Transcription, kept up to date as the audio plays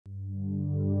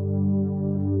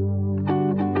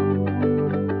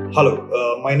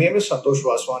Hello, my name is Santosh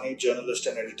Vaswani, journalist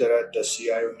and editor at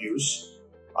CIO News.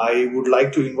 I would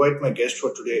like to invite my guest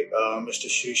for today, Mr.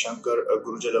 Sreeshankar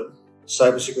Gurujalam,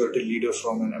 Cybersecurity Leader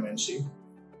from an MNC.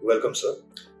 Welcome, sir.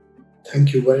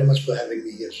 Thank you very much for having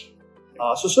me here.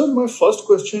 Sir, my first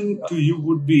question to you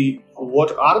would be,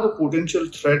 what are the potential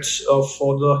threats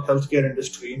for the healthcare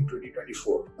industry in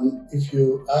 2024? If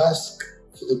you ask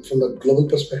from a global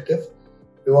perspective,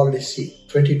 we've already seen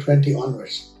 2020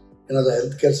 onwards. The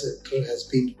healthcare sector has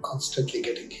been constantly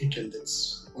getting hit, and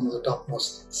it's one of the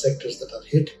topmost sectors that are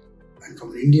hit. And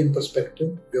from an Indian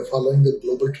perspective, we are following the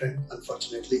global trend,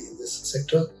 unfortunately, in this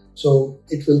sector. So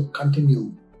it will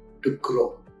continue to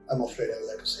grow. I'm afraid I would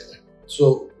like to say that.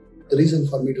 So the reason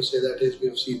for me to say that is we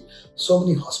have seen so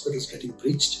many hospitals getting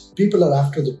breached. People are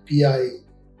after the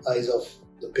PIs of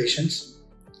the patients,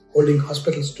 holding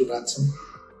hospitals to ransom,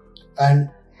 and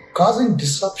causing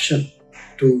disruption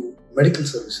to medical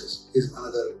services is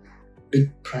another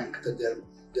big prank that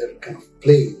they're kind of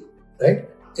playing, right,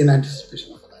 in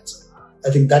anticipation of a ransom. I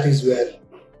think that is where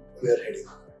we are heading.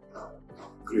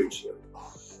 Great, sir.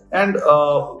 And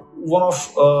one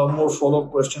of more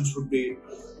follow-up questions would be,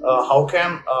 how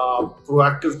can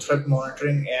proactive threat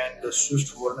monitoring and the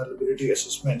swift vulnerability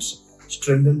assessments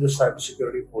strengthen the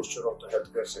cybersecurity posture of the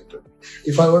healthcare sector?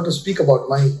 If I were to speak about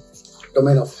my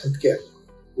domain of healthcare,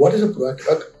 what is a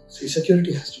proactive? See,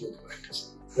 security has to be proactive,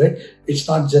 right? It's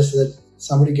not just that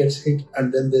somebody gets hit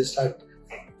and then they start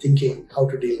thinking how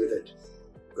to deal with it,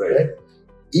 right?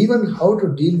 Even how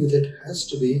to deal with it has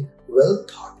to be well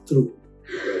thought through.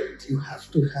 You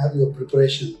have to have your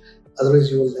preparation,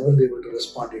 otherwise you will never be able to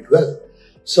respond it well.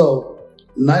 So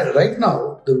right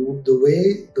now, the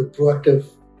way the proactive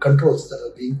controls that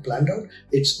are being planned out,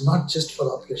 it's not just for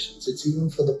operations, it's even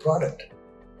for the product.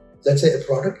 Let's say a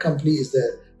product company is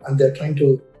there and they're trying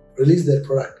to release their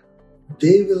product.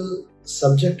 They will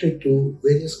subject it to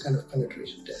various kind of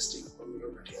penetration testing,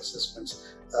 vulnerability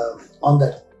assessments on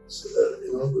that,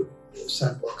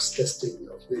 sandbox testing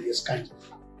of various kinds.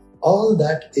 All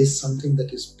that is something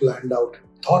that is planned out,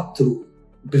 thought through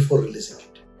before releasing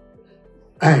it.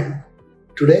 And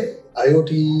today,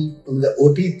 IoT, the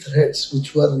OT threats,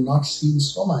 which were not seen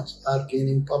so much, are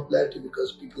gaining popularity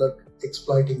because people are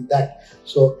exploiting that.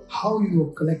 So how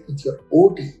you connect with your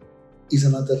OT is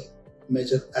another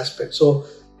major aspect. So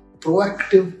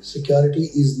proactive security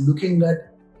is looking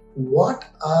at what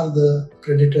are the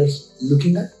predators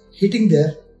looking at, hitting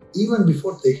there even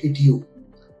before they hit you.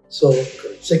 So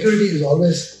security is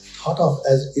always thought of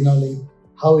as,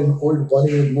 how in old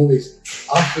Bollywood movies,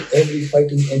 after every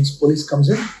fighting ends, police comes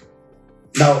in.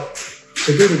 Now,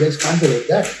 security guys can't be like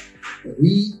that.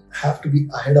 We have to be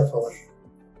ahead of our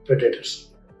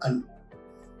predators, and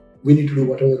we need to do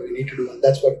whatever we need to do, and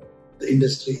that's what the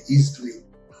industry is doing.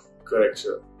 Correct,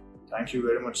 sir. Thank you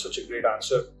very much. Such a great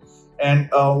answer. And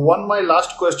my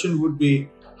last question would be,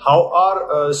 how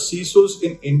are CISOs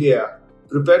in India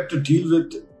prepared to deal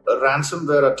with a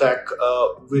ransomware attack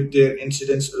with their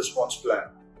incident response plan?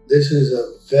 This is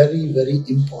a very, very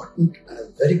important and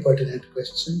a very pertinent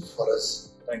question for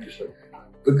us. Thank you, sir.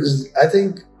 Because I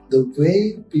think the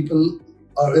way people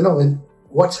are,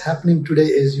 what's happening today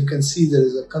is you can see there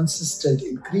is a consistent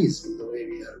increase in the way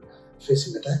we are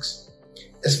facing attacks,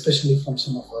 especially from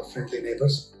some of our friendly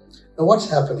neighbors. Now, what's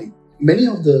happening? Many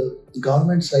of the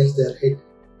government sites they are hit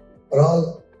are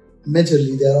all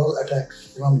majorly they are all attacked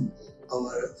from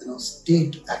our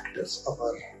state actors of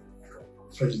our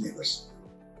friendly neighbors.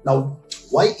 Now,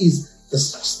 why is the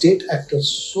state actors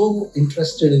so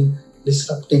interested in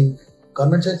disrupting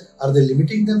government sites? Are they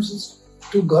limiting themselves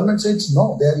to government sites?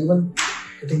 No, they are even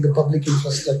hitting the public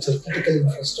infrastructure, critical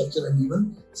infrastructure, and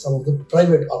even some of the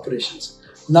private operations.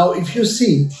 Now, if you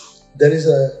see, there is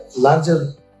a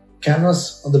larger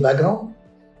canvas on the background.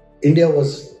 India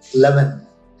was 11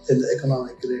 in the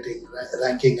economic rating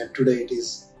ranking, and today it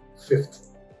is 5th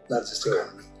largest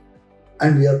economy.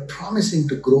 And we are promising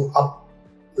to grow up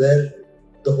where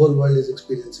the whole world is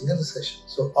experiencing a recession.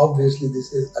 So obviously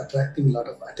this is attracting a lot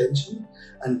of attention,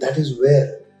 and that is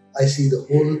where I see the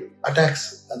whole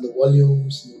attacks and the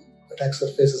volumes, the attack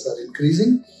surfaces are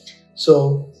increasing.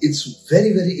 So it's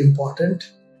very, very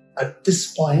important at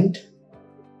this point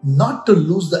not to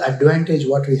lose the advantage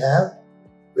what we have.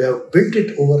 We have built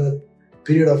it over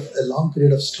a long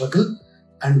period of struggle,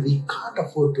 and we can't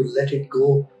afford to let it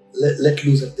go, let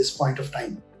loose at this point of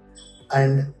time.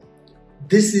 And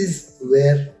this is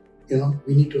where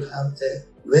we need to have a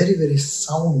very, very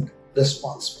sound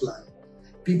response plan.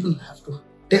 People have to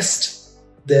test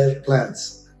their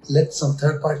plans. Let some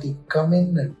third party come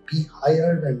in and be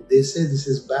hired, and they say this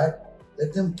is bad.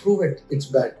 Let them prove it's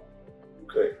bad.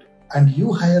 Great. And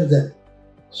you hire them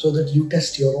so that you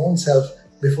test your own self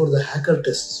before the hacker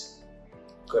tests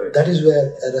you. Correct. That is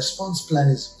where a response plan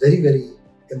is very, very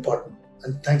important.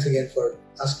 And thanks again for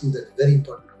asking that very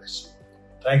important question.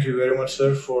 Thank you very much,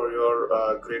 sir, for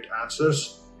your great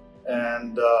answers.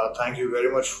 And thank you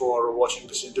very much for watching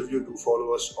this interview. Do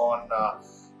follow us on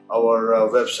our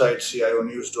website,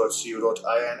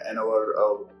 cionews.co.in, and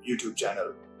our YouTube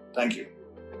channel. Thank you.